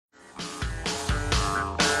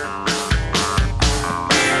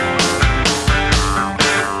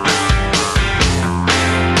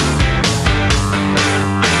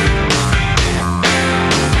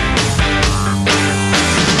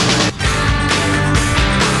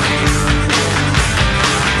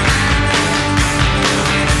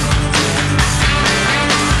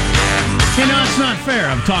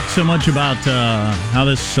I've talked so much about how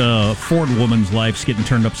this Ford woman's life's getting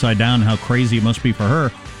turned upside down and how crazy it must be for her.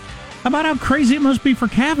 How about how crazy it must be for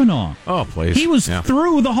Kavanaugh? Oh, please. He was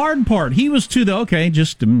through the hard part. He was to the,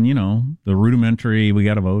 the rudimentary, we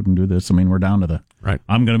got to vote and do this. I mean, we're down to the, right.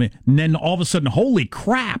 I'm going to be, and then all of a sudden, holy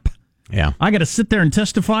crap. Yeah. I got to sit there and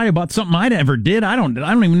testify about something I never did. I don't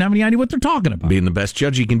even have any idea what they're talking about. Being the best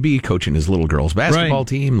judge he can be, coaching his little girls' basketball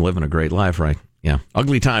team, living a great life, right? Yeah.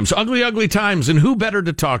 Ugly times. Ugly times. And who better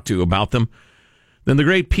to talk to about them than the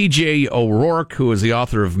great P.J. O'Rourke, who is the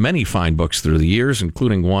author of many fine books through the years,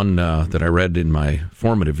 including one that I read in my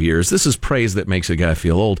formative years. This is praise that makes a guy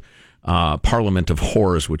feel old. Parliament of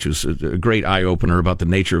Whores, which is a great eye-opener about the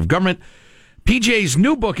nature of government. PJ's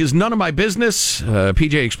new book is None of My Business.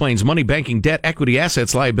 PJ explains money, banking, debt, equity,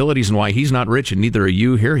 assets, liabilities, and why he's not rich and neither are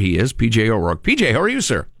you. Here he is, PJ O'Rourke. PJ, how are you,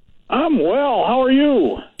 sir? I'm well. How are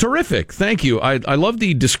you? Terrific. Thank you. I love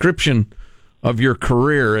the description of your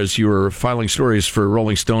career as you were filing stories for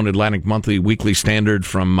Rolling Stone, Atlantic Monthly, Weekly Standard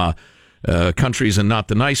from countries and not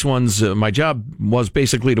the nice ones. My job was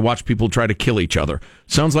basically to watch people try to kill each other.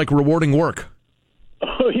 Sounds like rewarding work.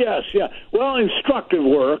 Oh, yes, yeah. Well, instructive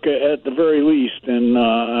work at the very least, and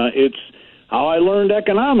it's how I learned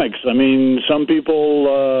economics. I mean, some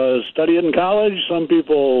people study it in college, some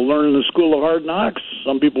people learn in the School of Hard Knocks,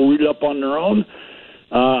 some people read it up on their own.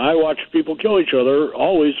 I watch people kill each other,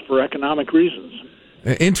 always for economic reasons.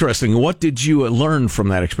 Interesting. What did you learn from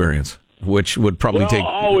that experience, which would probably take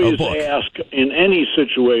always a book? Ask in any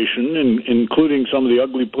situation, including some of the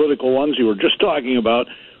ugly political ones you were just talking about,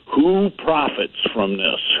 who profits from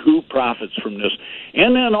this? Who profits from this?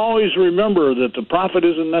 And then always remember that the profit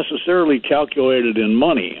isn't necessarily calculated in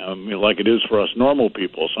money, like it is for us normal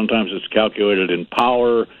people. Sometimes it's calculated in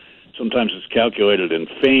power. Sometimes it's calculated in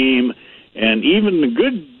fame. And even the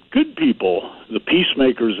good people, the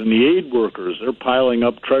peacemakers and the aid workers, they're piling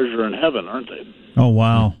up treasure in heaven, aren't they? Oh,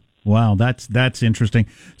 wow. Wow, that's interesting.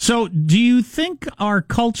 So do you think our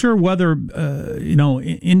culture, whether,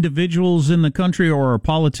 individuals in the country or our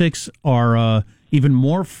politics, are even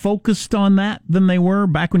more focused on that than they were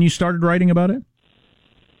back when you started writing about it?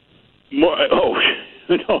 They've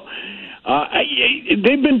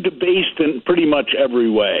been debased in pretty much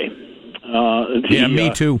every way.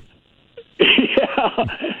 Me too. Yeah,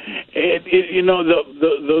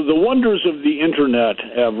 the wonders of the internet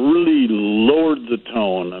have really lowered the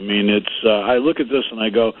tone. I mean, it's I look at this and I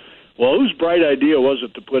go, well, whose bright idea was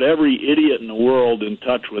it to put every idiot in the world in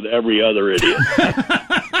touch with every other idiot?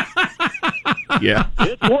 Yeah,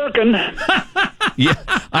 it's working. Yeah,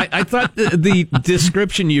 I thought the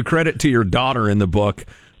description you credit to your daughter in the book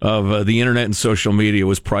of the internet and social media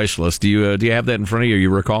was priceless. Do you have that in front of you? You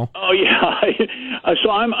recall? Oh yeah. So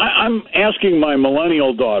I'm asking my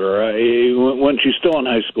millennial daughter when she's still in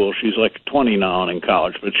high school. She's like 20 now and in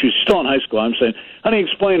college, but she's still in high school. I'm saying, honey,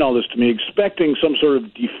 explain all this to me, expecting some sort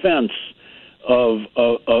of defense of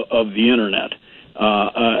the internet.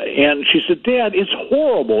 And she said, Dad, it's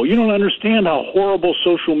horrible. You don't understand how horrible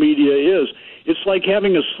social media is. It's like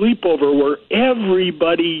having a sleepover where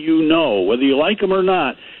everybody you know, whether you like them or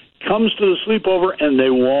not, comes to the sleepover and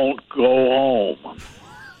they won't go home.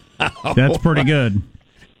 That's pretty good.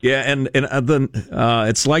 Yeah, and then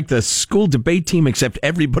it's like the school debate team, except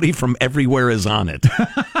everybody from everywhere is on it.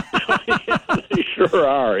 Yeah, they sure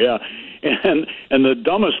are, yeah. And the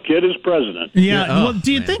dumbest kid is president. Yeah. Well,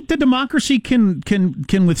 do you think the democracy can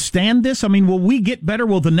withstand this? I mean, will we get better?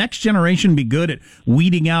 Will the next generation be good at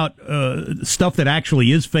weeding out stuff that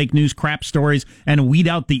actually is fake news, crap stories, and weed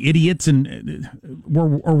out the idiots, or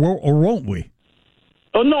won't we?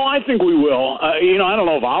 Oh no, I think we will. I don't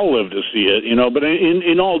know if I'll live to see it. But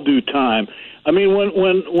in all due time. I mean, when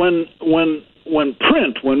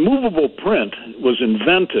movable print was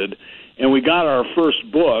invented, and we got our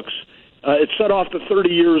first books, it set off the 30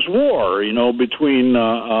 Years' War. Between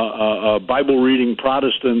Bible-reading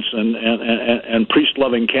Protestants and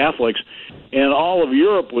priest-loving Catholics, and all of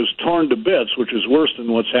Europe was torn to bits, which is worse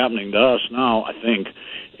than what's happening to us now, I think.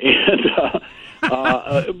 And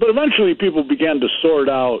but eventually people began to sort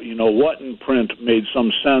out, what in print made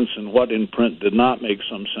some sense and what in print did not make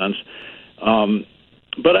some sense.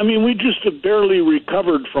 But, I mean, we just have barely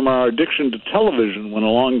recovered from our addiction to television when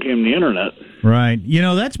along came the internet. Right.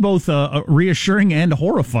 That's both reassuring and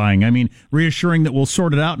horrifying. I mean, reassuring that we'll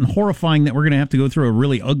sort it out and horrifying that we're going to have to go through a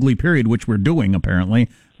really ugly period, which we're doing, apparently,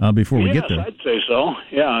 before we get there. Yes, I'd say so.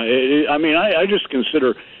 Yeah. I just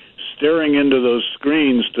consider staring into those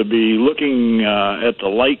screens to be looking at the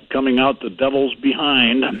light coming out the devil's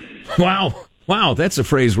behind. Wow. Wow, that's a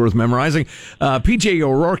phrase worth memorizing. PJ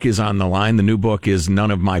O'Rourke is on the line. The new book is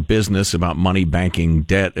None of My Business, about money, banking,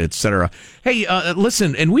 debt, etc. Hey,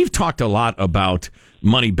 listen, and we've talked a lot about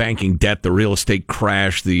money, banking, debt, the real estate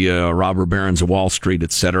crash, the robber barons of Wall Street,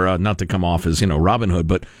 etc. Not to come off as, Robin Hood,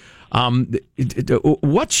 but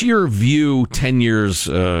what's your view 10 years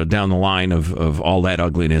down the line of all that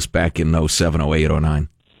ugliness back in 07, 08, 09?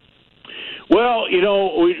 Well,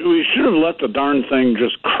 we should have let the darn thing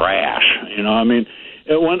just crash. I mean,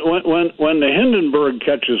 when the Hindenburg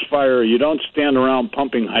catches fire, you don't stand around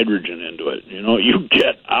pumping hydrogen into it. You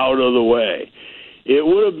get out of the way. It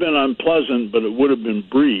would have been unpleasant, but it would have been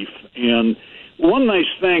brief. And one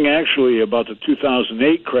nice thing, actually, about the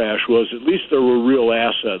 2008 crash was at least there were real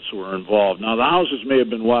assets were involved. Now, the houses may have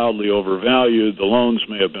been wildly overvalued, the loans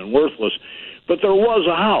may have been worthless, but there was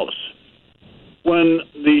a house. When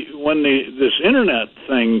this internet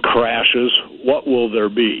thing crashes, what will there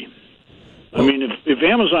be? I mean, if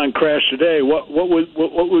Amazon crashed today, what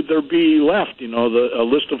would there be left? A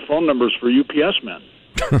list of phone numbers for UPS men.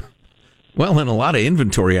 Well, and a lot of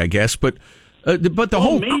inventory, I guess, but the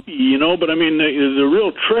whole maybe, but I mean, the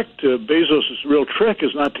real trick to Bezos' real trick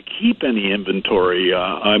is not to keep any inventory.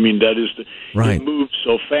 I mean, that is, it moves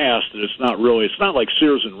so fast that it's not like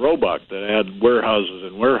Sears and Roebuck that had warehouses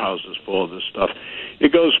and warehouses full of this stuff.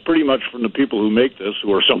 It goes pretty much from the people who make this,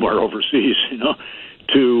 who are somewhere overseas,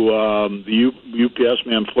 to the UPS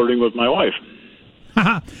man flirting with my wife.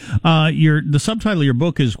 The subtitle of your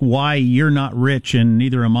book is "Why You're Not Rich and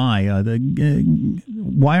Neither Am I."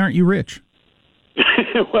 Why aren't you rich?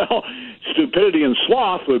 Well, stupidity and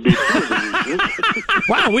sloth would be two of the reasons.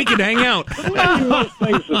 Wow, we could hang out. Leaving those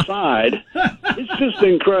things aside, it's just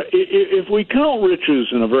incredible. If we count riches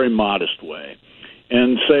in a very modest way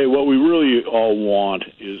and say what we really all want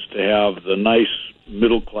is to have the nice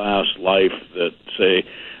middle-class life that, say,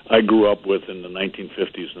 I grew up with in the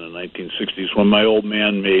 1950s and the 1960s when my old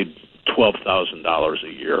man made $12,000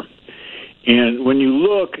 a year. And when you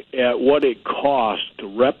look at what it costs to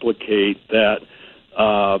replicate that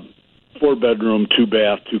 4-bedroom,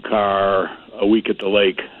 2-bath, 2-car, a week at the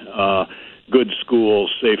lake, good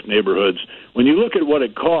schools, safe neighborhoods, when you look at what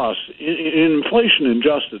it costs in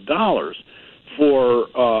inflation-adjusted dollars for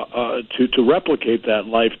to replicate that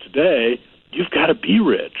life today, you've got to be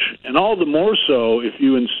rich. And all the more so if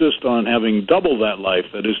you insist on having double that life,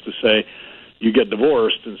 that is to say, you get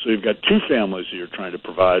divorced, and so you've got two families that you're trying to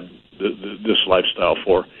provide this lifestyle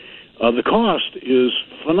for. The cost is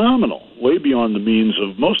phenomenal, way beyond the means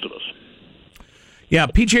of most of us. Yeah,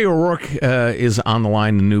 PJ O'Rourke is on the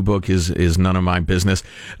line. The new book is None of My Business.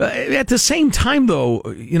 At the same time, though,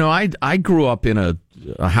 I grew up in a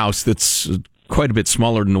house that's quite a bit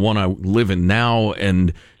smaller than the one I live in now,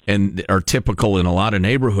 and are typical in a lot of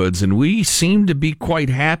neighborhoods, and we seem to be quite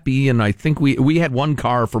happy. And I think we had one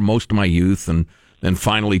car for most of my youth, and then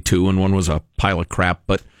finally two, and one was a pile of crap.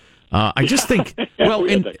 But I just think, well,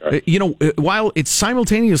 while it's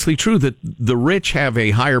simultaneously true that the rich have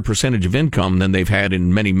a higher percentage of income than they've had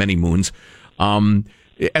in many, many moons, at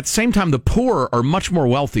the same time, the poor are much more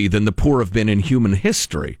wealthy than the poor have been in human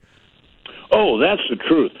history. Oh, that's the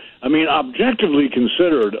truth. I mean, objectively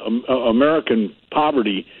considered, American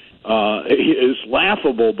poverty is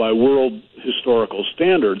laughable by world historical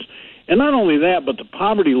standards. And not only that, but the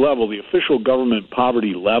poverty level, the official government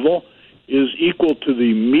poverty level, is equal to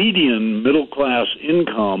the median middle-class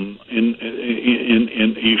income in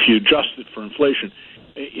if you adjust it for inflation,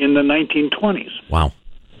 in the 1920s. Wow.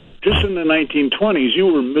 Just in the 1920s, you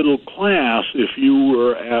were middle class if you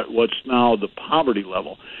were at what's now the poverty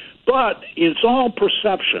level. But it's all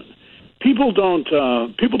perception. People don't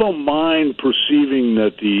mind perceiving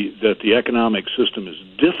that the economic system is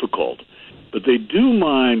difficult, but they do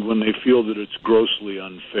mind when they feel that it's grossly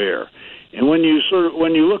unfair. And when you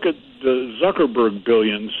look at the Zuckerberg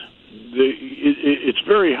billions, it's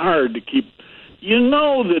very hard to keep. You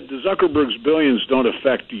know that the Zuckerberg's billions don't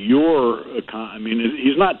affect your economy. I mean,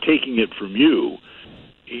 he's not taking it from you,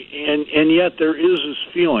 and yet there is this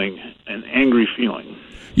feeling, an angry feeling.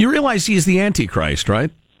 You realize he's the Antichrist, right?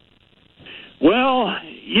 Well,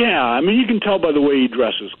 yeah. I mean, you can tell by the way he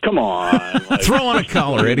dresses. Come on. Like, throw on a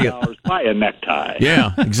collar, idiot. Buy a necktie.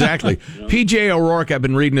 Yeah, exactly. P.J. O'Rourke, I've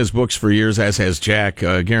been reading his books for years, as has Jack.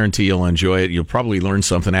 Guarantee you'll enjoy it. You'll probably learn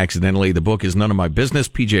something accidentally. The book is None of My Business.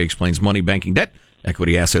 P.J. explains money, banking, debt,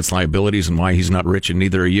 equity, assets, liabilities, and why he's not rich, and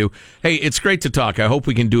neither are you. Hey, it's great to talk. I hope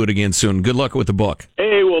we can do it again soon. Good luck with the book.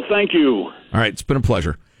 Hey, well, thank you. All right, it's been a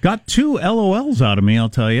pleasure. Got 2 LOLs out of me, I'll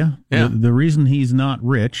tell you. Yeah. The reason he's not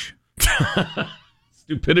rich.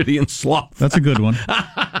 Stupidity and sloth. That's a good one.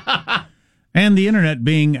 And the internet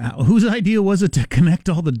being, whose idea was it to connect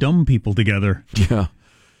all the dumb people together? Yeah.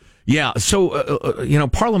 Yeah. So,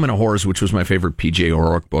 Parliament of Horrors, which was my favorite P.J.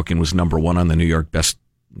 O'Rourke book and was number one on the New York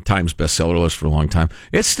Times bestseller list for a long time.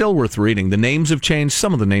 It's still worth reading. The names have changed.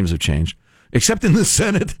 Some of the names have changed, except in the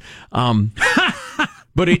Senate.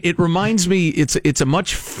 But it reminds me, it's a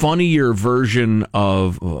much funnier version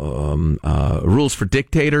of Rules for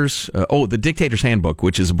Dictators. The Dictator's Handbook,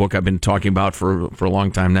 which is a book I've been talking about for a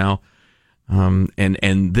long time now.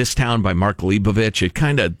 And This Town by Mark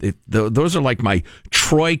Leibovich. Those are like my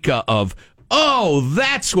troika of,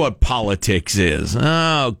 that's what politics is.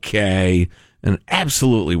 Okay. And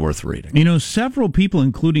absolutely worth reading. Several people,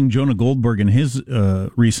 including Jonah Goldberg in his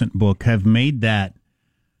recent book, have made that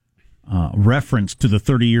reference to the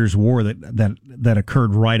 30 Years' War that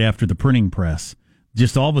occurred right after the printing press.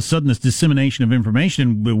 Just all of a sudden, this dissemination of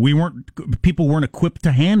information, people weren't equipped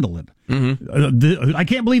to handle it. Mm-hmm. I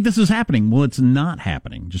can't believe this is happening. Well, it's not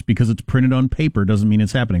happening. Just because it's printed on paper doesn't mean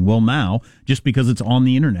it's happening. Well, now, just because it's on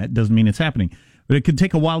the internet doesn't mean it's happening. But it could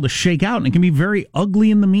take a while to shake out, and it can be very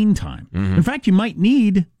ugly in the meantime. Mm-hmm. In fact, you might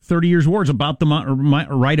need 30 Years' War. It's about the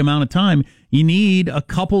right amount of time. You need a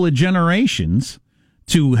couple of generations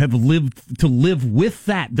to live with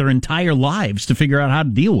that their entire lives to figure out how to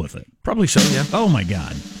deal with it. Probably so, yeah. Oh, my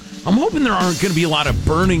God. I'm hoping there aren't going to be a lot of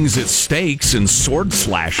burnings at stakes and sword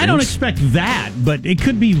slashings. I don't expect that, but it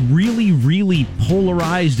could be really, really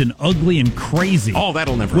polarized and ugly and crazy. Oh,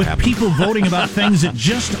 that'll never happen. With people voting about things that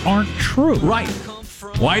just aren't true. Right.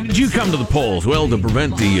 Why did you come to the polls? Well, to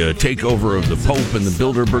prevent the takeover of the Pope and the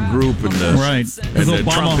Bilderberg Group and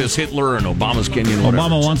Trump is Hitler and Obama's Kenyan.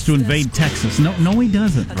 Obama wants to invade Texas. No, he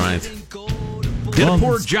doesn't. Right. Did a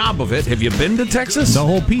poor job of it. Have you been to Texas? The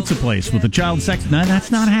whole pizza place with the child sex. No,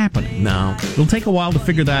 that's not happening. No. It'll take a while to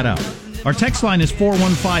figure that out. Our text line is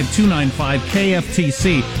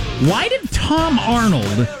 415-295-KFTC. Why did Tom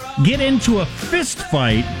Arnold get into a fist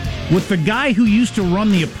fight with the guy who used to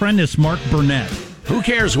run The Apprentice, Mark Burnett? Who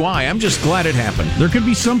cares why? I'm just glad it happened. There could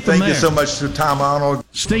be something there. Thank you so much to Tom Arnold.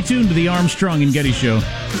 Stay tuned to the Armstrong and Getty Show.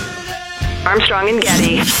 Armstrong and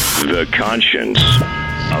Getty. The conscience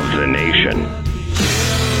of the nation.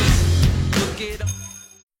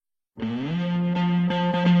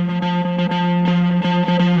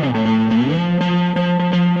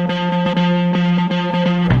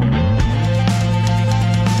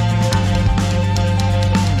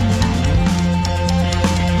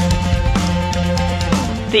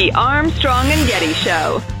 The Armstrong and Getty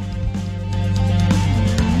Show.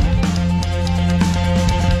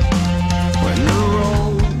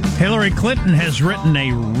 Hillary Clinton has written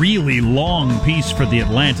a really long piece for The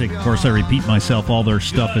Atlantic. Of course, I repeat myself, all their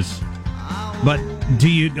stuff is... But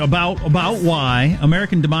about why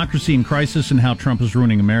American democracy in crisis and how Trump is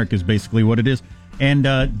ruining America is basically what it is. And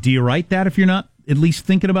do you write that if you're not at least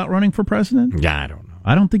thinking about running for president? Yeah, I don't know.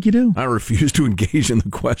 I don't think you do. I refuse to engage in the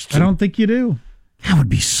question. I don't think you do. That would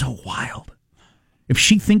be so wild. If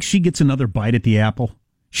she thinks she gets another bite at the apple,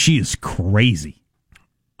 she is crazy.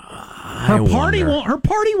 Her party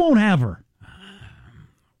won't have her.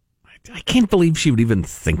 I can't believe she would even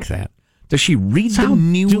think that. Does she read the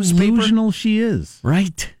newspaper? How delusional she is.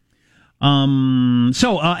 Right.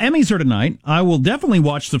 Emmys are tonight. I will definitely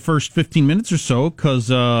watch the first 15 minutes or so because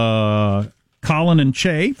Colin and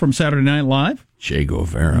Che from Saturday Night Live, Che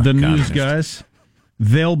Guevara, the news guys,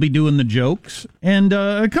 they'll be doing the jokes. And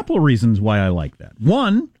a couple of reasons why I like that.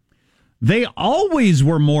 One, they always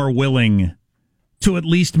were more willing to at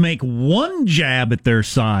least make one jab at their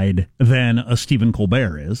side than a Stephen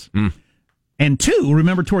Colbert is. Mm. And two,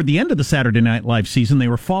 remember toward the end of the Saturday Night Live season, they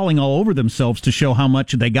were falling all over themselves to show how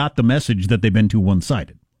much they got the message that they've been too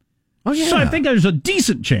one-sided. Oh, yeah. So I think there's a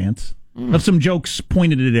decent chance of some jokes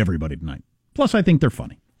pointed at everybody tonight. Plus, I think they're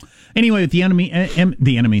funny. Anyway, with the enemies.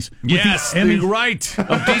 Yes, the right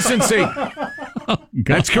of decency.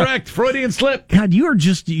 That's correct. Freudian slip. God, you're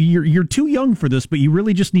too young for this, but you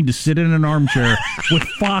really just need to sit in an armchair with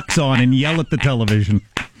Fox on and yell at the television.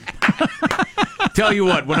 Tell you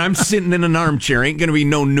what, when I'm sitting in an armchair, ain't going to be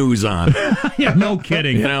no news on. Yeah, no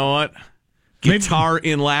kidding. You know what? Guitar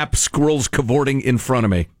in lap, squirrels cavorting in front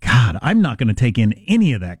of me. God, I'm not going to take in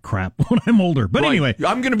any of that crap when I'm older. But anyway.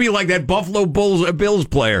 I'm going to be like that Buffalo Bills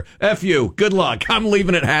player. F you. Good luck. I'm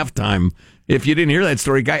leaving at halftime. If you didn't hear that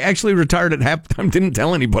story, guy actually retired at halftime, didn't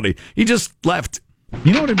tell anybody. He just left.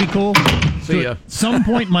 You know what would be cool? See ya. At some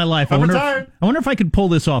point in my life, I wonder if I could pull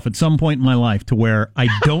this off at some point in my life to where I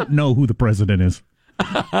don't know who the president is.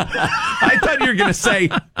 I thought you were going to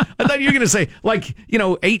say, like,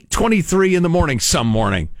 8:23 in the morning some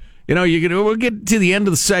morning. We'll get to the end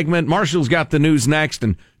of the segment. Marshall's got the news next,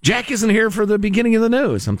 and Jack isn't here for the beginning of the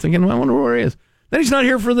news. I'm thinking, well, I wonder where he is. Then he's not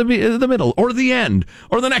here for the middle or the end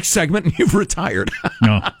or the next segment, and you've retired.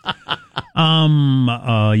 No.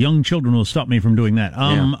 Young children will stop me from doing that.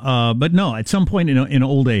 But no, at some point in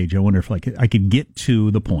old age, I wonder if I could get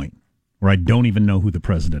to the point where I don't even know who the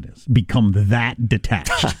president is. Become that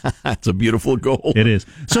detached. That's a beautiful goal. It is.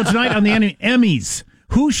 So tonight on the Emmys,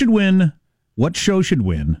 who should win? What show should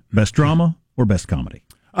win? Best drama or best comedy?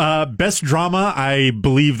 Best drama, I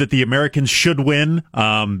believe that The Americans should win.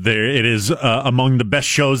 It is among the best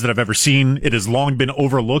shows that I've ever seen. It has long been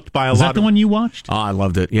overlooked by a lot. Is that the one you watched? Oh, I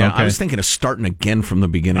loved it. Yeah, okay. I was thinking of starting again from the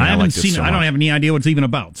beginning. I haven't seen it. So I don't have any idea what it's even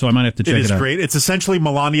about, so I might have to check it out. It is great. It's essentially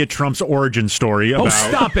Melania Trump's origin story. Oh,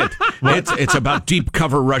 stop it! It's about deep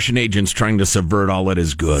cover Russian agents trying to subvert all that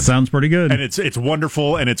is good. Sounds pretty good. And it's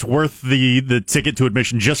wonderful, and it's worth the ticket to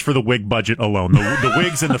admission just for the wig budget alone. The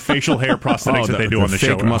wigs and the facial hair prosthetics that they do on the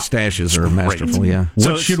show. Mustaches are masterful, yeah.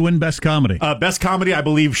 What should win best comedy? Best comedy, I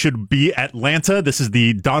believe, should be Atlanta. This is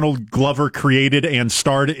the Donald Glover created and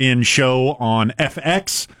starred in show on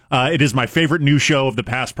FX. It is my favorite new show of the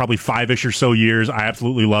past probably 5-ish or so years. I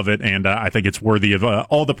absolutely love it, and I think it's worthy of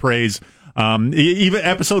all the praise. Even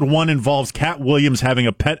episode 1 involves Cat Williams having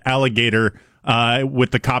a pet alligator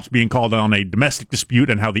with the cops being called on a domestic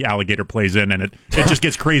dispute and how the alligator plays in, and it just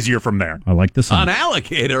gets crazier from there. I like this one. An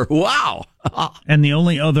alligator, wow. And the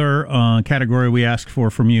only other category we ask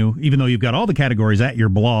from you, even though you've got all the categories at your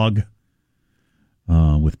blog,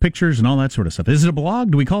 with pictures and all that sort of stuff. Is it a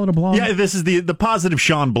blog? Do we call it a blog? Yeah, this is the Positive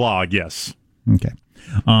Sean blog, yes. Okay.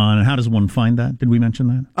 And how does one find that? Did we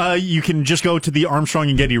mention that? You can just go to the Armstrong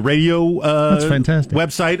and Getty Radio That's fantastic.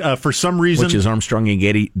 website. For some reason, which is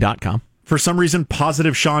armstrongandgetty.com. For some reason,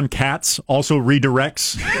 Positive Sean Katz also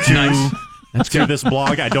redirects to this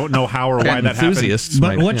blog. I don't know how or why that happened.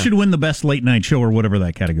 But what should win the best late night show or whatever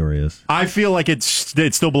that category is? I feel like it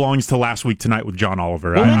still belongs to Last Week Tonight with John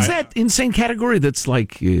Oliver. Well, what's that insane category that's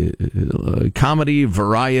like comedy,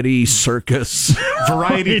 variety, circus?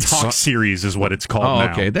 Variety talk series is what it's called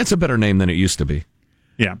now. Okay. That's a better name than it used to be.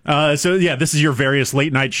 Yeah. This is your various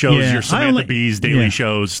late night shows, your Samantha Bee's daily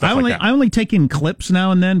shows, stuff like that. I only take in clips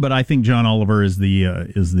now and then, but I think John Oliver is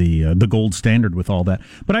the gold standard with all that.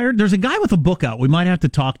 But I heard there's a guy with a book out. We might have to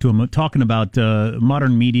talk to him, talking about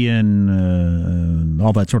modern media and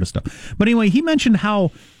all that sort of stuff. But anyway, he mentioned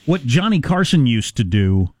how what Johnny Carson used to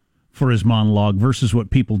do for his monologue versus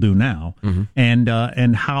what people do now,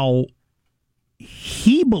 and how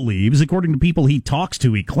he believes, according to people he talks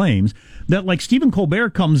to, he claims that like Stephen Colbert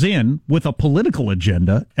comes in with a political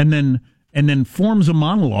agenda and then forms a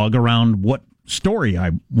monologue around what story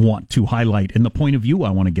I want to highlight and the point of view I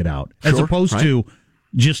want to get out, as opposed to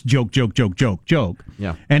just joke.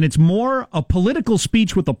 Yeah. And it's more a political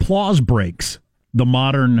speech with applause breaks, the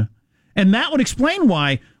modern. And that would explain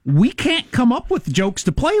why we can't come up with jokes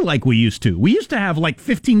to play like we used to. We used to have like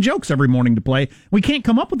 15 jokes every morning to play. We can't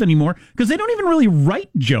come up with anymore because they don't even really write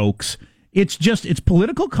jokes. It's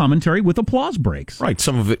political commentary with applause breaks. Right.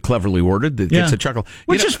 Some of it cleverly worded that gets a chuckle.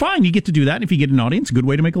 Which is fine. You get to do that. And if you get an audience, a good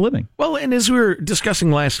way to make a living. Well, and as we were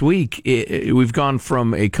discussing last week, we've gone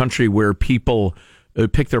from a country where people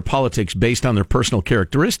pick their politics based on their personal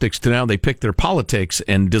characteristics to now they pick their politics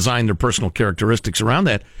and design their personal characteristics around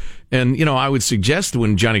that. And, I would suggest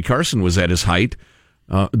when Johnny Carson was at his height,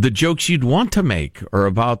 the jokes you'd want to make are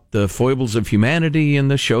about the foibles of humanity and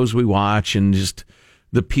the shows we watch and just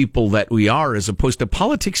the people that we are, as opposed to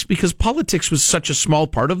politics, because politics was such a small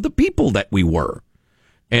part of the people that we were.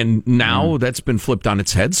 And now that's been flipped on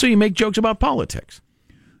its head, so you make jokes about politics.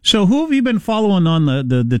 So who have you been following on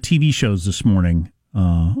the TV shows this morning,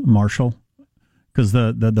 Marshall? Because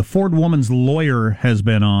the Ford woman's lawyer has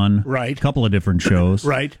been on a couple of different shows.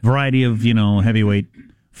 Variety of, heavyweight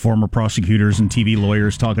former prosecutors and TV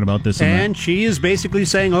lawyers talking about this. And she is basically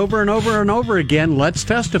saying over and over and over again, let's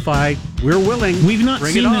testify. We're willing. We've not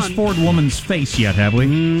seen this Ford woman's face yet, have we?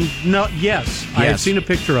 No, yes. I have seen a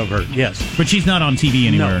picture of her, yes. But she's not on TV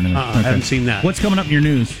anywhere. No, I haven't seen that. What's coming up in your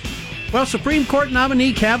news? Well, Supreme Court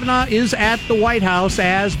nominee Kavanaugh is at the White House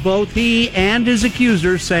as both he and his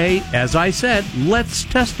accusers say, as I said, let's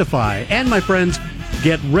testify. And, my friends,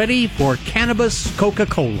 get ready for cannabis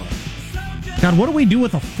Coca-Cola. God, what do we do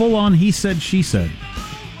with a full-on he said, she said?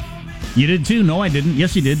 You did too? No, I didn't.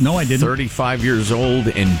 Yes, you did. No, I didn't. 35 years old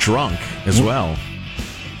and drunk as well.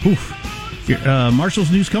 Oof.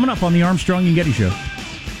 Marshall's news coming up on the Armstrong and Getty Show.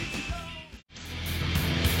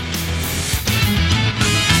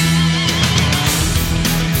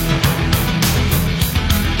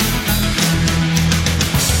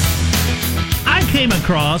 came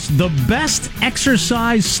across the best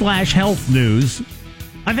exercise/health news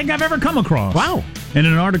I think I've ever come across. Wow. In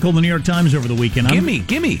an article in the New York Times over the weekend.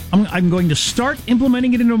 Gimme. I'm going to start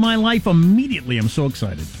implementing it into my life immediately. I'm so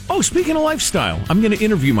excited. Oh, speaking of lifestyle, I'm going to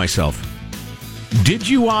interview myself. Did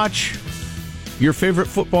you watch your favorite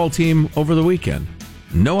football team over the weekend?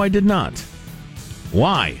 No, I did not.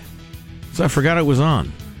 Why? Because I forgot it was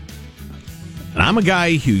on. And I'm a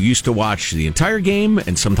guy who used to watch the entire game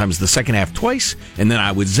and sometimes the second half twice, and then I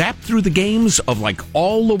would zap through the games of like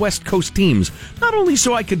all the West Coast teams, not only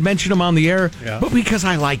so I could mention them on the air, but because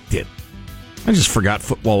I liked it. I just forgot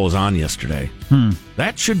football was on yesterday.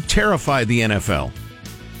 That should terrify the NFL.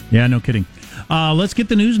 Yeah, no kidding. Let's get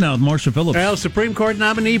the news now with Marcia Phillips. Well, Supreme Court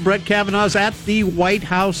nominee Brett Kavanaugh's at the White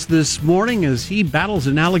House this morning as he battles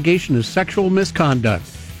an allegation of sexual misconduct.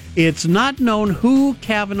 It's not known who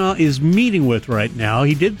Kavanaugh is meeting with right now.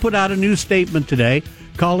 He did put out a new statement today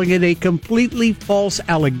calling it a completely false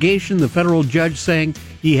allegation. The federal judge saying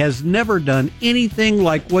he has never done anything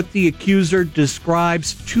like what the accuser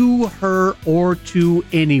describes to her or to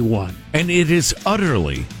anyone. And it is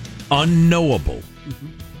utterly unknowable.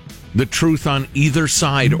 The truth on either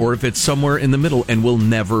side, or if it's somewhere in the middle, and will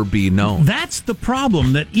never be known. That's the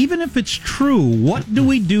problem, that even if it's true, what do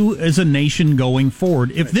we do as a nation going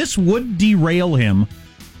forward? If this would derail him,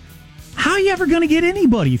 how are you ever going to get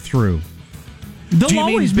anybody through? Do you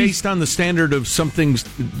mean based on the standard of something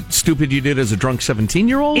stupid you did as a drunk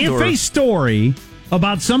 17-year-old? If a story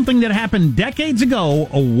about something that happened decades ago,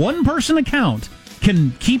 a one-person account,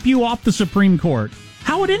 can keep you off the Supreme Court,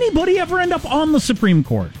 how would anybody ever end up on the Supreme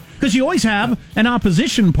Court? Because you always have an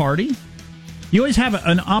opposition party. You always have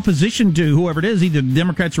an opposition to whoever it is. Either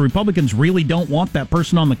Democrats or Republicans really don't want that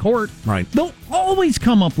person on the court. Right. They'll always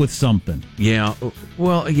come up with something. Yeah.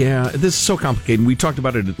 Well, yeah, this is so complicated. We talked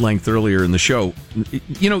about it at length earlier in the show.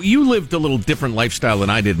 You know, you lived a little different lifestyle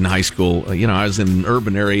than I did in high school. You know, I was in an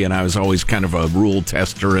urban area, and I was always kind of a rule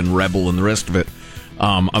tester and rebel and the rest of it.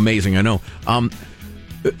 Amazing, I know.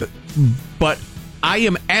 But I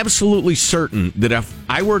am absolutely certain that if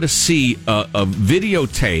I were to see a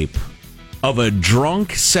videotape of a drunk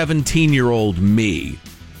 17-year-old me,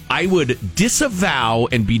 I would disavow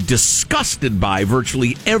and be disgusted by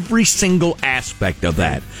virtually every single aspect of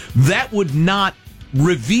that. That would not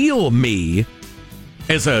reveal me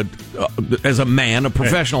as a man, a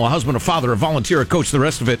professional, a husband, a father, a volunteer, a coach, the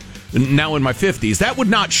rest of it, now in my 50s. That would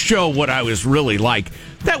not show what I was really like.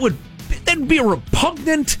 That'd be a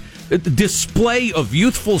repugnant display of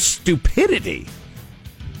youthful stupidity.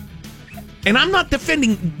 And I'm not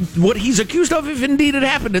defending what he's accused of if indeed it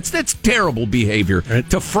happened. That's terrible behavior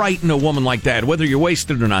to frighten a woman like that, whether you're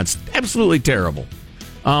wasted or not. It's absolutely terrible.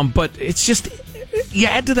 But it's just, you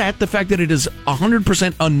add to that the fact that it is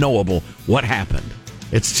 100% unknowable what happened.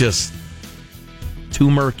 It's just too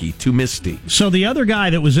murky, too misty. So the other guy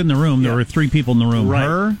that was in the room, there were three people in the room, Right.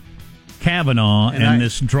 her, Kavanaugh, and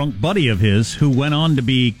this drunk buddy of his who went on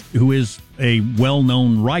to who is a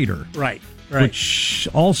well-known writer. Right. Which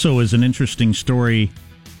also is an interesting story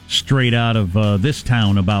straight out of this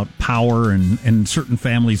town about power and certain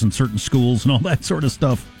families and certain schools and all that sort of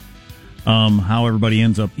stuff. How everybody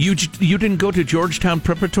ends up... You didn't go to Georgetown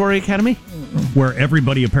Preparatory Academy? Where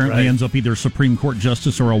everybody apparently ends up either a Supreme Court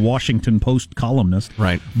justice or a Washington Post columnist.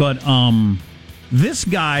 Right. But this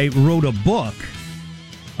guy wrote a book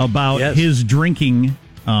about his drinking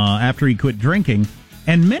after he quit drinking,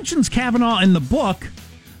 and mentions Kavanaugh in the book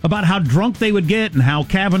about how drunk they would get and how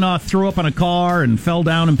Kavanaugh threw up on a car and fell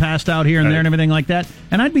down and passed out here and there and everything like that.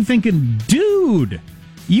 And I'd be thinking, dude,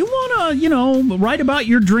 you want to, write about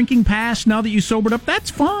your drinking past now that you sobered up? That's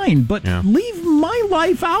fine, but leave my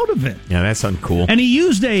life out of it. Yeah, that's uncool. And he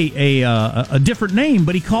used a different name,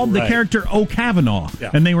 but he called the character O. Kavanaugh,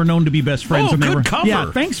 and they were known to be best friends. Oh, and they good were, cover.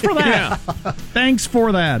 Yeah, thanks for that. Thanks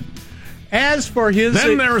for that. As for his...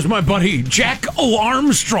 Then there's my buddy Jack O.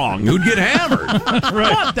 Armstrong, who'd get hammered.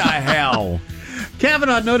 What the hell?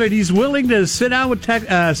 Kavanaugh noted he's willing to sit down with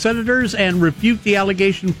senators and refute the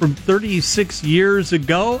allegation from 36 years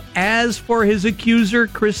ago. As for his accuser,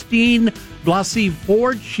 Christine Blasey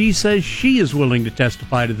Ford, she says she is willing to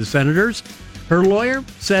testify to the senators. Her lawyer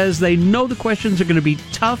says they know the questions are going to be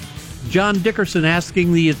tough. John Dickerson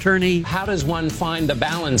asking the attorney, how does one find the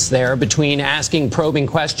balance there between asking probing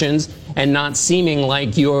questions and not seeming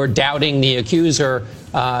like you're doubting the accuser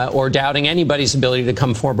or doubting anybody's ability to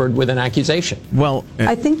come forward with an accusation? Well,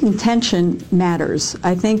 I think intention matters.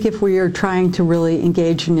 I think if we are trying to really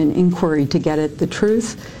engage in an inquiry to get at the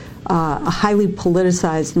truth, a highly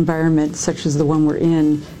politicized environment such as the one we're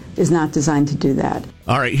in is not designed to do that.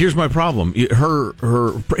 All right, here's my problem. Her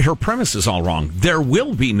premise is all wrong. There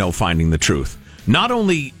will be no finding the truth. Not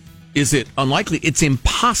only is it unlikely, it's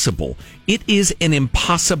impossible. It is an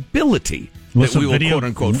impossibility that we will,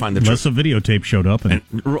 quote-unquote, find the truth. Unless a videotape showed up, and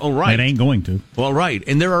right. It ain't going to. Well, right.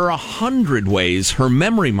 And there are 100 ways her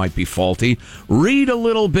memory might be faulty. Read a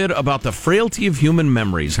little bit about the frailty of human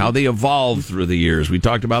memories, how they evolved through the years. We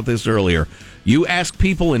talked about this earlier. You ask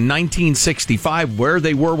people in 1965 where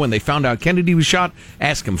they were when they found out Kennedy was shot.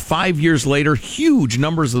 Ask them 5 years later. Huge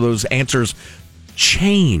numbers of those answers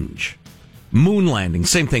change. Moon landing,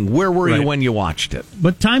 same thing. Where were you when you watched it?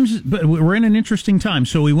 But we're in an interesting time.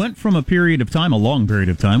 So we went from a period of time, a long period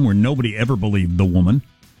of time, where nobody ever believed the woman.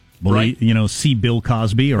 Right. See Bill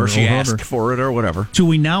Cosby or she whoever, asked for it or whatever. To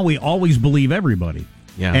we always believe everybody.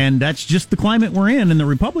 Yeah. And that's just the climate we're in, and the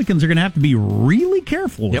Republicans are going to have to be really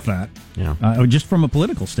careful with that. Yeah. Just from a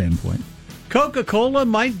political standpoint. Coca-Cola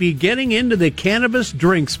might be getting into the cannabis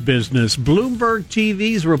drinks business. Bloomberg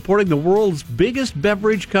TV's reporting the world's biggest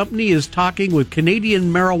beverage company is talking with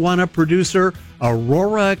Canadian marijuana producer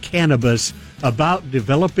Aurora Cannabis about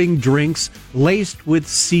developing drinks laced with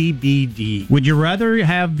CBD. Would you rather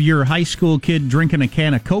have your high school kid drinking a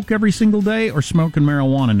can of Coke every single day or smoking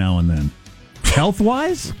marijuana now and then?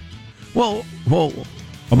 Health-wise? Well, I'll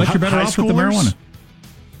bet you're better off with the marijuana.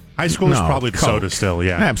 High school is probably the soda still,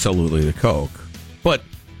 yeah. Absolutely, the Coke. But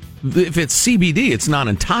if it's CBD, it's not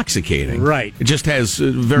intoxicating. Right. It just has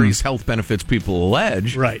various health benefits people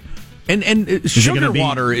allege. Right. And sugar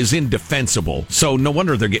water is indefensible, so no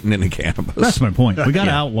wonder they're getting into cannabis. That's my point. We got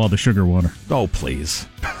to outlaw the sugar water. Oh, please.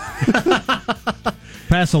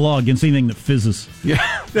 Pass a law against anything that fizzes.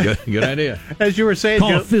 Yeah, good idea. As you were saying,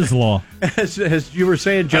 Call it fizz law. As you were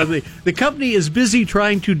saying, Joe, the company is busy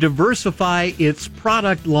trying to diversify its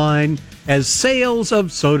product line as sales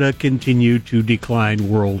of soda continue to decline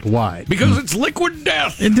worldwide. Because it's liquid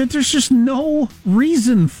death. There's just no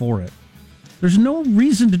reason for it. There's no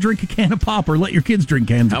reason to drink a can of pop or let your kids drink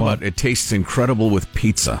cans of pop. How about it tastes incredible with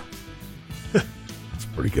pizza? That's a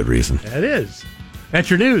pretty good reason. That is. That's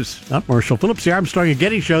your news. I'm Marshall Phillips, the Armstrong and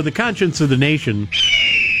Getty Show, the conscience of the nation.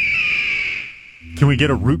 Can we get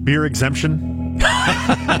a root beer exemption?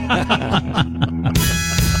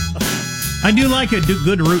 I do like a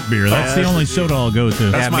good root beer. That's the only soda I'll go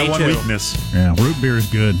to. That's my one weakness. Yeah, root beer is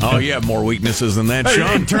good. Oh, you have more weaknesses than that,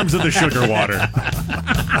 Sean. In terms of the sugar water.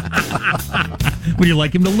 Would you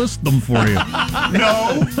like him to list them for you?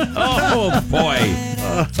 No. Oh, boy.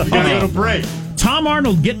 We got to go to break. Tom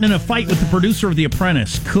Arnold getting in a fight with the producer of The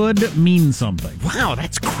Apprentice could mean something. Wow,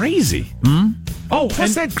 that's crazy. Oh,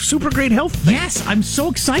 plus that super great health thing. Yes, I'm so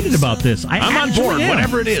excited about this. I'm on board,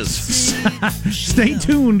 whatever it is. Stay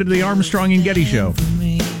tuned to the Armstrong and Getty Show.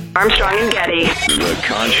 Armstrong and Getty. The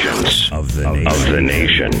conscience of the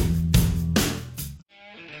nation.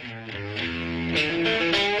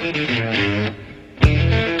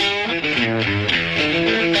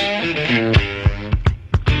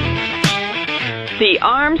 The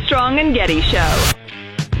Armstrong and Getty Show.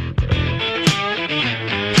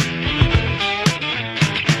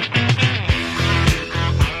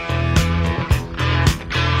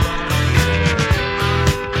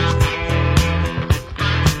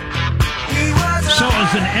 So it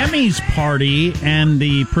was an Emmys party, and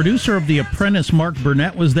the producer of The Apprentice, Mark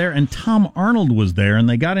Burnett, was there, and Tom Arnold was there, and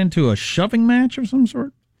they got into a shoving match of some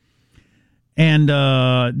sort. And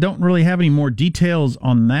don't really have any more details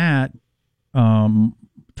on that.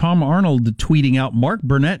 Tom Arnold tweeting out, Mark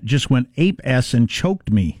Burnett just went ape-s and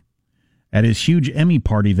choked me at his huge Emmy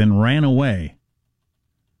party, then ran away.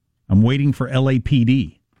 I'm waiting for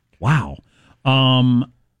LAPD. Wow.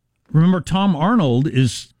 Remember, Tom Arnold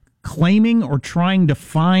is claiming or trying to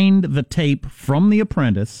find the tape from The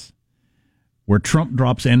Apprentice where Trump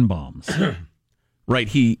drops N-bombs. Right,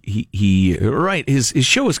 right. His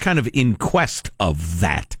show is kind of in quest of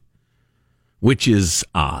that, which is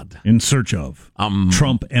odd. In search of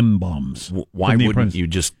Trump M-bombs. Why wouldn't you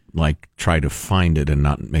just try to find it and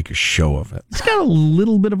not make a show of it? It's got a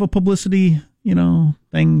little bit of a publicity,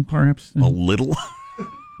 thing, perhaps. A little?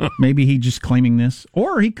 Maybe he just claiming this.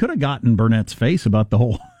 Or he could have gotten Burnett's face about the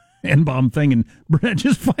whole N-bomb thing, and Burnett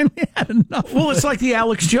just finally had enough. Well, it's like the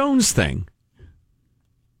Alex Jones thing.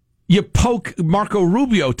 You poke Marco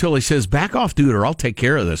Rubio till he says, back off, dude, or I'll take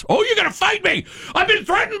care of this. Oh, you're going to fight me? I've been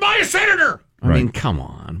threatened by a senator. I mean, come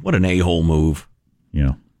on. What an a-hole move.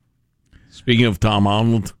 Yeah. Speaking of Tom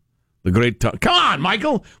Arnold, the great Tom. Come on,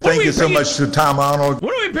 Michael. Thank you so much to Tom Arnold.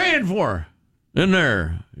 What are we paying for? In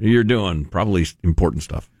there, you're doing probably important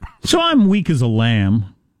stuff. So I'm weak as a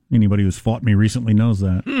lamb. Anybody who's fought me recently knows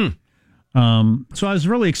that. So I was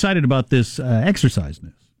really excited about this exercise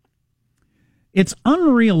news. It's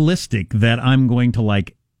unrealistic that I'm going to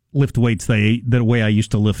lift weights the way I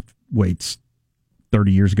used to lift weights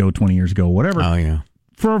 30 years ago, 20 years ago, whatever. Oh, yeah.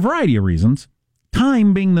 For a variety of reasons,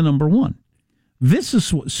 time being the number one. This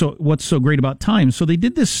is what's so great about time. So they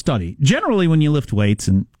did this study. Generally, when you lift weights,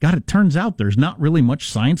 and God, it turns out there's not really much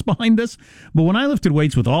science behind this, but when I lifted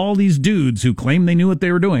weights with all these dudes who claimed they knew what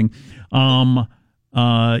they were doing,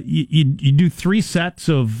 you do 3 sets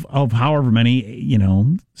of however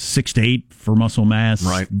many, 6 to 8 for muscle mass,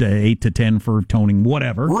 right? 8 to 10 for toning,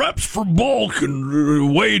 whatever. Reps for bulk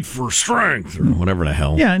and weight for strength, or whatever the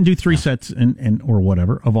hell. Yeah, and do 3 sets and or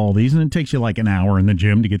whatever of all these, and it takes you like an hour in the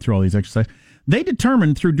gym to get through all these exercises. They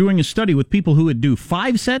determined through doing a study with people who would do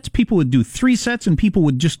 5 sets, people would do 3 sets, and people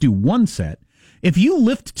would just do 1 set. If you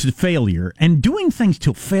lift to failure, and doing things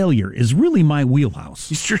till failure is really my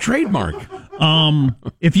wheelhouse. It's your trademark.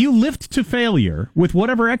 If you lift to failure with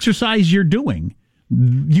whatever exercise you're doing,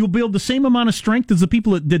 you'll build the same amount of strength as the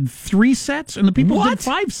people that did 3 sets and the people that did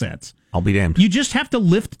 5 sets. I'll be damned. You just have to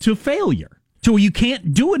lift to failure. So you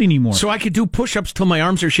can't do it anymore. So I could do push-ups till my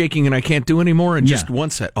arms are shaking and I can't do anymore in just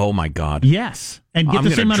 1 set. Oh, my God. Yes. And get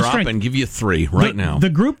the same amount of strength. I'm going to drop and give you 3 right now.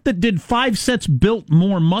 The group that did 5 sets built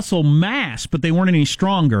more muscle mass, but they weren't any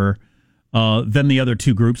stronger than the other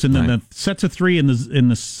 2 groups. And then the sets of 3 and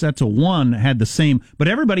the sets of 1 had the same, but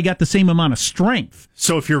everybody got the same amount of strength.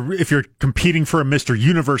 So if you're competing for a Mr.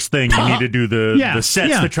 Universe thing, you need to do the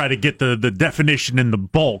sets to try to get the definition and the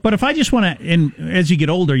bulk. But if I just want to, and as you get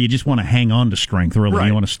older, you just want to hang on to strength, really. Right.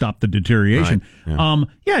 You want to stop the deterioration. Right.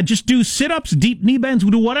 Yeah. Just do sit-ups, deep knee bends,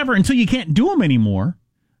 do whatever until you can't do them anymore.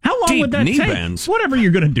 How long would that take? Bends. Whatever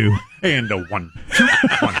you're going to do. And a 1, 2,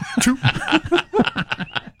 1, 2.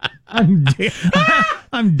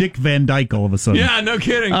 I'm Dick Van Dyke all of a sudden. Yeah, no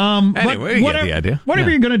kidding. Anyway, you get the idea. Whatever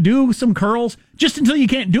you're going to do, some curls, just until you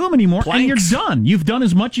can't do them anymore, and you're done. You've done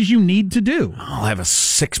as much as you need to do. I'll have a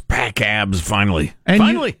 6-pack abs finally.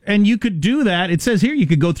 And you could do that. It says here you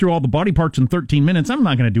could go through all the body parts in 13 minutes. I'm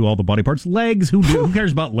not going to do all the body parts. Legs, who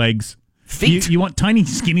cares about legs? Feet. You want tiny,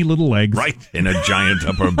 skinny little legs. Right, in a giant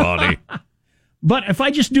upper body. But if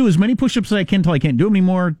I just do as many push-ups as I can until I can't do them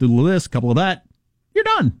anymore, do this, a couple of that, you're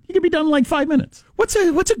done. You can be done in like 5 minutes. What's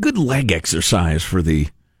a good leg exercise for the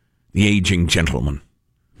aging gentleman?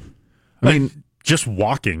 I mean, just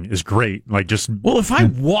walking is great. Well, if I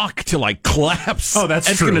walk till I collapse,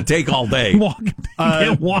 that's going to take all day. You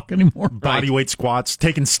can't walk anymore. Body weight squats,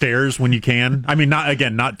 taking stairs when you can. I mean,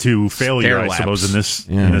 not to failure, I suppose, in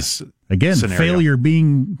this again, scenario. Failure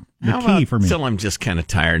being the key for me. Until I'm just kind of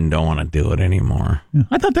tired and don't want to do it anymore. Yeah.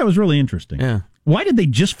 I thought that was really interesting. Yeah. Why did they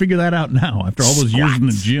just figure that out now after all those years in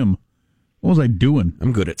the gym? What was I doing?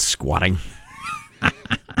 I'm good at squatting.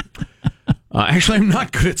 Actually, I'm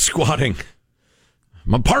not good at squatting.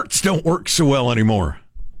 My parts don't work so well anymore.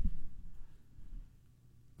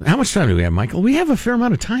 How much time do we have, Michael? We have a fair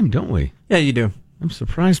amount of time, don't we? Yeah, you do. I'm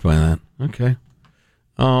surprised by that. Okay.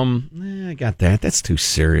 I got that. That's too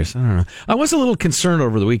serious. I don't know. I was a little concerned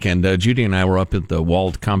over the weekend. Judy and I were up at the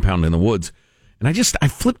walled compound in the woods, and I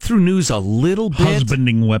flipped through news a little bit.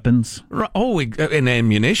 Husbanding weapons. Oh, and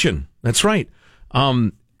ammunition. That's right.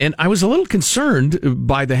 And I was a little concerned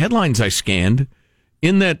by the headlines I scanned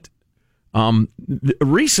in that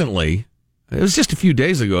recently, it was just a few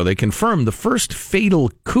days ago, they confirmed the first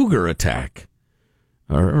fatal cougar attack.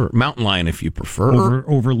 Or mountain lion, if you prefer.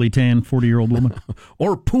 Overly tan 40-year-old woman.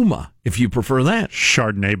 Or puma, if you prefer that.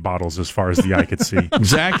 Chardonnay bottles as far as the eye could see.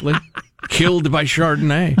 Exactly. Killed by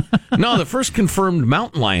Chardonnay. No, the first confirmed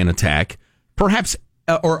mountain lion attack, perhaps,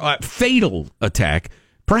 or fatal attack,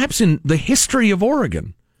 perhaps in the history of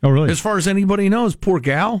Oregon. Oh, really? As far as anybody knows, poor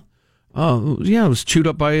gal. It was chewed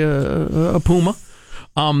up by a puma.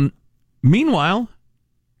 Meanwhile,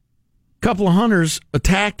 couple of hunters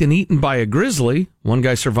attacked and eaten by a grizzly. One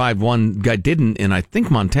guy survived, one guy didn't in, I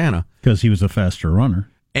think, Montana. Because he was a faster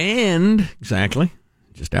runner. And, exactly,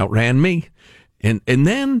 just outran me. And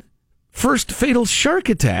then, first fatal shark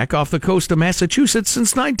attack off the coast of Massachusetts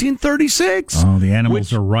since 1936. Oh, the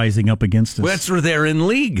animals are rising up against us. That's where they're in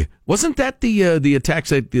league. Wasn't that the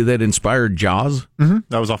attacks that inspired Jaws? Mm-hmm.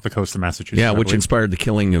 That was off the coast of Massachusetts. Yeah, which inspired the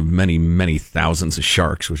killing of many, many thousands of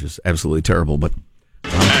sharks, which is absolutely terrible, but...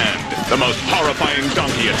 And the most horrifying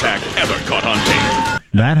donkey attack ever caught on tape.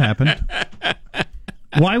 That happened.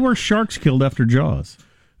 Why were sharks killed after Jaws?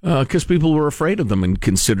 Because people were afraid of them and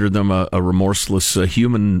considered them a remorseless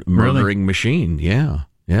human murdering machine. Yeah.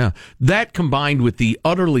 That combined with the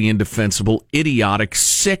utterly indefensible, idiotic,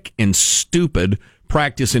 sick, and stupid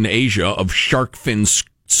practice in Asia of shark fin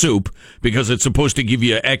soup because it's supposed to give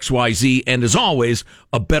you XYZ and, as always,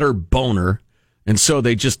 a better boner. And so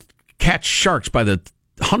they just catch sharks by the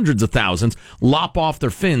hundreds of thousands, lop off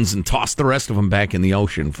their fins, and toss the rest of them back in the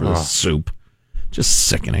ocean for the soup. Just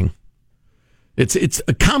sickening. It's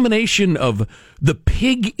a combination of the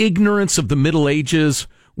pig ignorance of the Middle Ages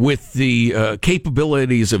with the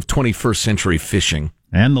capabilities of 21st century fishing.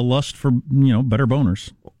 And the lust for, better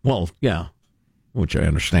boners. Well, yeah, which I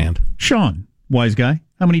understand. Sean, wise guy,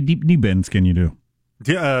 how many deep knee bends can you do?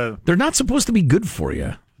 They're not supposed to be good for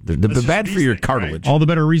you. They're bad for your cartilage. Right? All the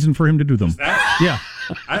better reason for him to do them. Yeah.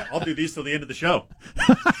 I'll do these till the end of the show.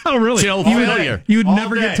 Oh, really? Till failure. You would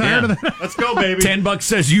never get tired of that? Let's go, baby. $10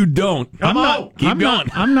 says you don't. Keep going.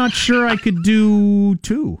 I'm not sure I could do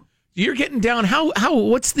 2. You're getting down.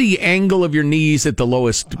 What's the angle of your knees at the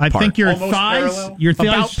lowest part? I think your Almost thighs, parallel?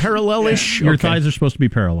 About parallel-ish? Yeah. Your thighs are supposed to be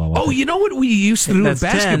parallel. Oh, you know what we used to do at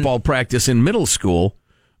basketball practice in middle school?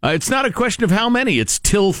 It's not a question of how many. It's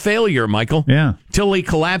till failure, Michael. Yeah. Till he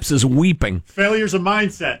collapses weeping. Failure's a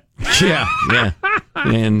mindset. Yeah.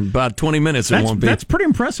 In about 20 minutes, it won't be. That's pretty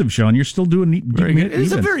impressive, Sean. You're still doing very good.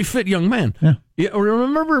 He's a very fit young man. Yeah.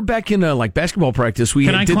 Remember back in basketball practice,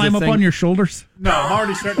 Can I climb up on your shoulders? No, I'm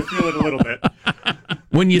already starting to feel it a little bit.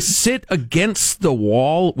 When you sit against the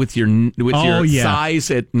wall with your thighs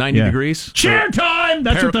at 90 degrees. Chair time!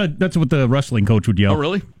 That's what the wrestling coach would yell. Oh,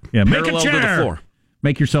 really? Yeah, make Parallel a chair. to the floor.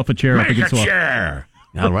 Make yourself a chair up against the wall. Chair.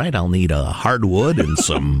 All right, I'll need a hardwood and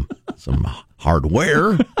some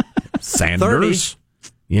hardware. Sanders.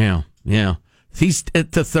 30. Yeah. He's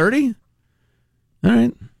at the 30? All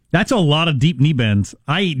right. That's a lot of deep knee bends.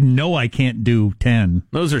 I know I can't do 10.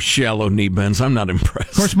 Those are shallow knee bends. I'm not impressed.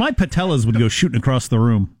 Of course, my patellas would go shooting across the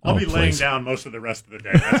room. I'll be laying down most of the rest of the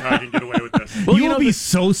day. That's how I can get away with this. Well, you'll be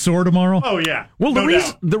so sore tomorrow. Oh, yeah. Well,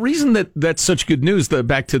 the reason that's such good news,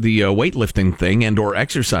 back to the weightlifting thing and or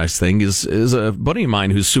exercise thing, is a buddy of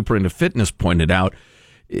mine who's super into fitness pointed out,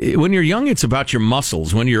 when you're young, it's about your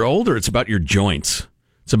muscles. When you're older, it's about your joints.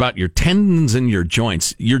 It's about your tendons and your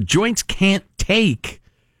joints. Your joints can't take...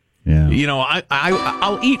 Yeah.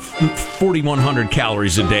 I'll eat 4,100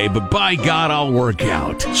 calories a day, but by God, I'll work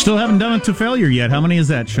out. Still haven't done it to failure yet. How many is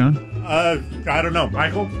that, Sean? I don't know.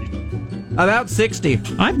 Michael? About 60.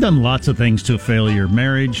 I've done lots of things to failure.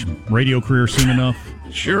 Marriage, radio career soon enough.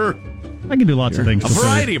 Sure. I can do lots of things to failure.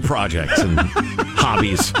 A variety of projects and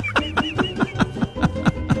hobbies.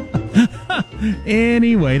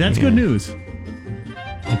 Anyway, that's good news.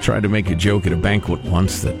 I tried to make a joke at a banquet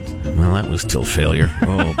once that was till failure.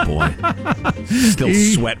 Oh, boy. Still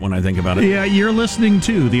sweat when I think about it. Yeah, you're listening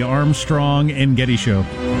to the Armstrong and Getty Show.